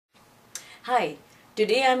Hi,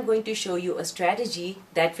 today I'm going to show you a strategy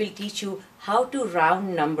that will teach you how to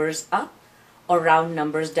round numbers up or round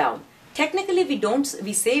numbers down. Technically we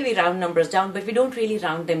say we round numbers down, but we don't really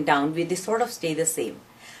round them down. They sort of stay the same.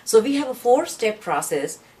 So we have a 4-step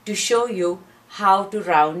process to show you how to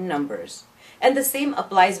round numbers. And the same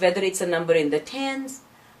applies whether it's a number in the tens,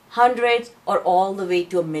 hundreds, or all the way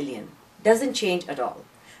to a million. Doesn't change at all.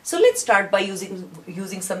 So let's start by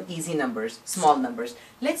using some easy numbers, small numbers.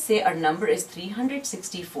 Let's say our number is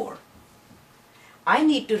 364. I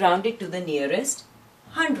need to round it to the nearest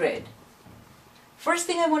 100. First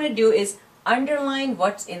thing I want to do is underline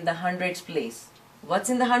what's in the hundreds place. What's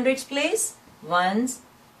in the hundreds place? Ones,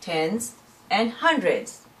 tens, and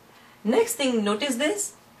hundreds. Next thing, notice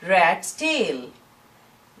this, rat's tail.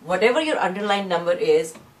 Whatever your underlined number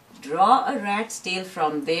is, draw a rat's tail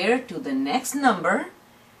from there to the next number,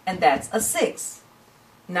 and that's a 6.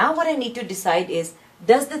 Now what I need to decide is,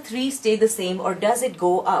 does the 3 stay the same or does it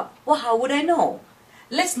go up? Well, how would I know?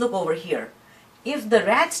 Let's look over here. If the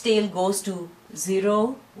rat's tail goes to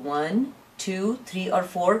 0, 1, 2, 3, or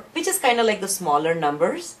 4, which is kind of like the smaller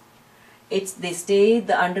numbers,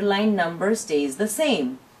 the underlying number stays the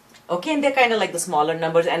same. Okay, and they're kind of like the smaller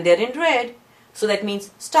numbers and they're in red. So that means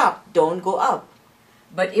stop, don't go up.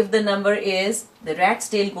 But if the number is, the rat's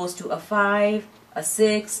tail goes to a 5, a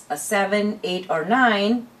 6, a 7, 8, or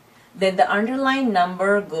 9, then the underlying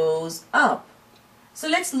number goes up. So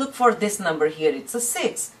let's look for this number here. It's a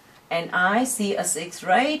 6. And I see a 6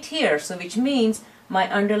 right here. So which means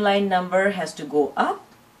my underlying number has to go up.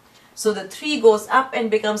 So the 3 goes up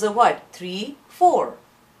and becomes a what? 3, 4.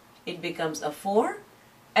 It becomes a 4.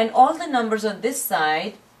 And all the numbers on this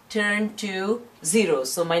side turn to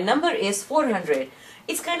zeros. So my number is 400.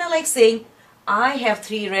 It's kind of like saying, I have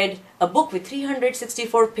read a book with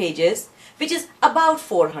 364 pages, which is about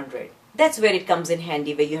 400. That's where it comes in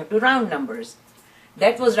handy, where you have to round numbers.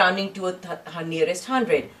 That was rounding to a nearest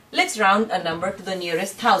 100. Let's round a number to the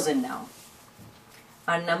nearest 1000 now.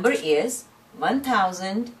 Our number is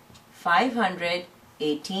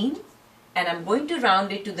 1518, and I'm going to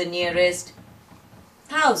round it to the nearest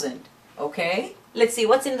 1000. Okay? Let's see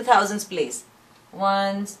what's in the thousands place.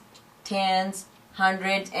 Ones, tens,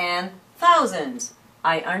 hundreds, and thousands.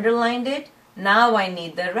 I underlined it. Now I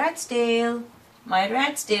need the rat's tail. My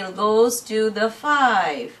rat's tail goes to the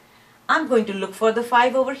 5. I'm going to look for the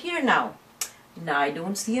 5 over here now. Now I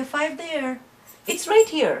don't see a 5 there. It's right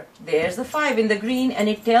here. There's the 5 in the green, and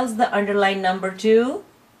it tells the underlying number to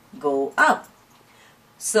go up.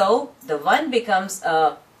 So the 1 becomes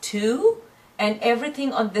a 2, and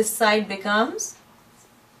everything on this side becomes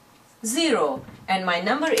 0. And my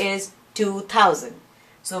number is 2000.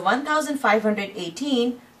 So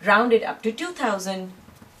 1518 rounded up to 2000.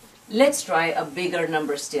 Let's try a bigger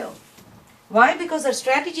number still. Why? Because our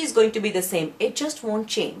strategy is going to be the same. It just won't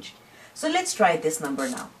change. So let's try this number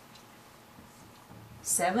now.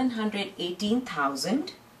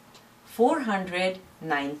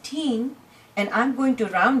 718,419, and I'm going to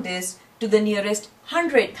round this to the nearest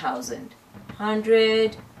 100,000.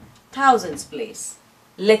 100,000s place.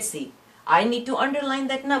 Let's see. I need to underline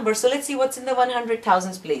that number. So let's see what's in the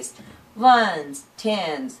 100,000s place. Ones,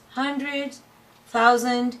 tens, hundreds,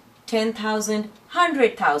 1,000, 10,000,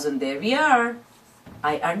 100,000. There we are.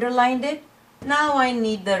 I underlined it. Now I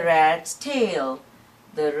need the rat's tail.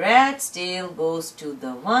 The rat's tail goes to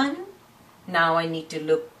the 1. Now I need to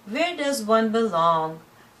look, where does 1 belong?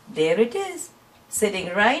 There it is,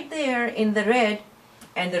 sitting right there in the red.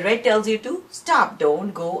 And the red tells you to stop,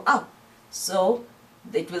 don't go up. So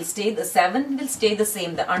it will stay, the 7 will stay the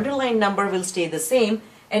same, the underlying number will stay the same,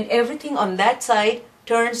 and everything on that side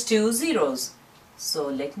turns to zeros. So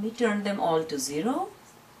let me turn them all to 0.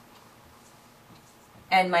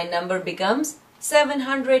 And my number becomes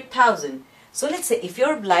 700,000. So let's say if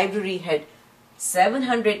your library had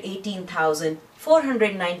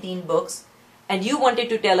 718,419 books, and you wanted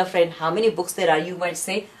to tell a friend how many books there are, you might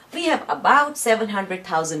say, we have about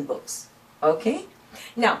 700,000 books. Okay?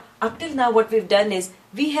 Now, up till now what we've done is,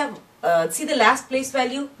 we have, see the last place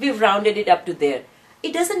value? We've rounded it up to there.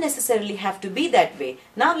 It doesn't necessarily have to be that way.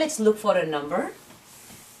 Now let's look for a number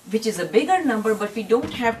which is a bigger number, but we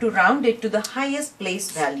don't have to round it to the highest place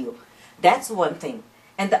value. That's one thing.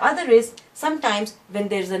 And the other is, sometimes when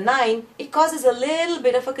there's a 9, it causes a little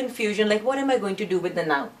bit of a confusion, like what am I going to do with the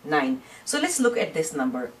 9? So let's look at this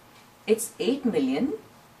number. It's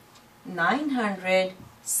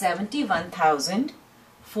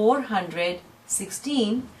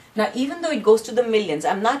 8,971,416. Now even though it goes to the millions,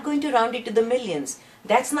 I'm not going to round it to the millions.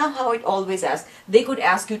 That's not how it always asks. They could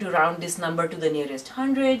ask you to round this number to the nearest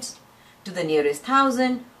hundreds, to the nearest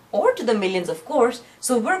 1,000, or to the millions, of course.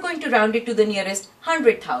 So we're going to round it to the nearest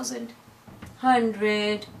 100,000.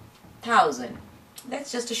 100,000.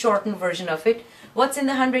 That's just a shortened version of it. What's in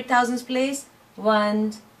the 100,000s place?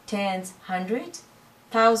 Ones, tens, hundreds,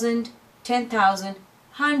 thousand, 10,000,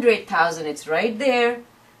 100,000. It's right there.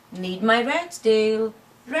 Need my rat's tail.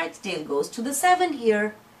 Rat's tail goes to the 7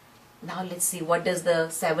 here. Now let's see, what does the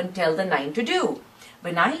 7 tell the 9 to do?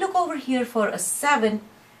 When I look over here for a 7,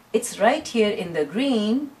 it's right here in the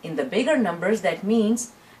green, in the bigger numbers. That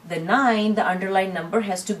means the 9, the underlying number,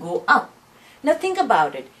 has to go up. Now think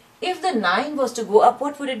about it. If the 9 was to go up,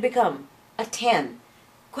 what would it become? A 10.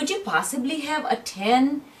 Could you possibly have a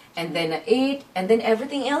 10 and then an 8 and then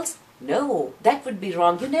everything else? No, that would be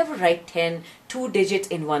wrong. You never write 10, 2 digits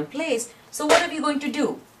in one place. So what are you going to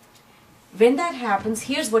do? When that happens,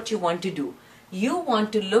 here's what you want to do. You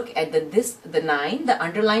want to look at the 9, the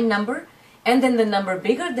underlying number, and then the number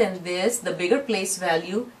bigger than this, the bigger place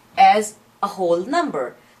value, as a whole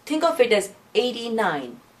number. Think of it as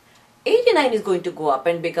 89. 89 is going to go up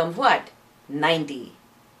and become what? 90.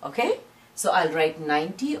 Okay? So I'll write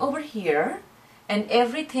 90 over here, and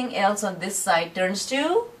everything else on this side turns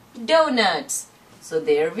to donuts. So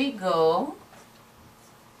there we go.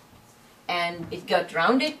 And it got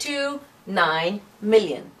rounded to 9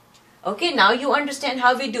 million. Okay, now you understand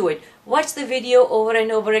how we do it. Watch the video over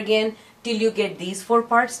and over again till you get these 4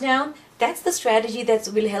 parts down. That's the strategy that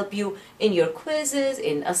will help you in your quizzes,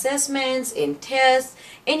 in assessments, in tests,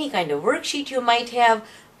 any kind of worksheet you might have,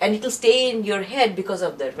 and it'll stay in your head because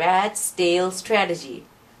of the rat's tail strategy.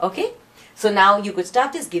 Okay? So now you could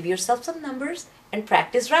stop this, give yourself some numbers, and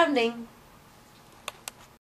practice rounding.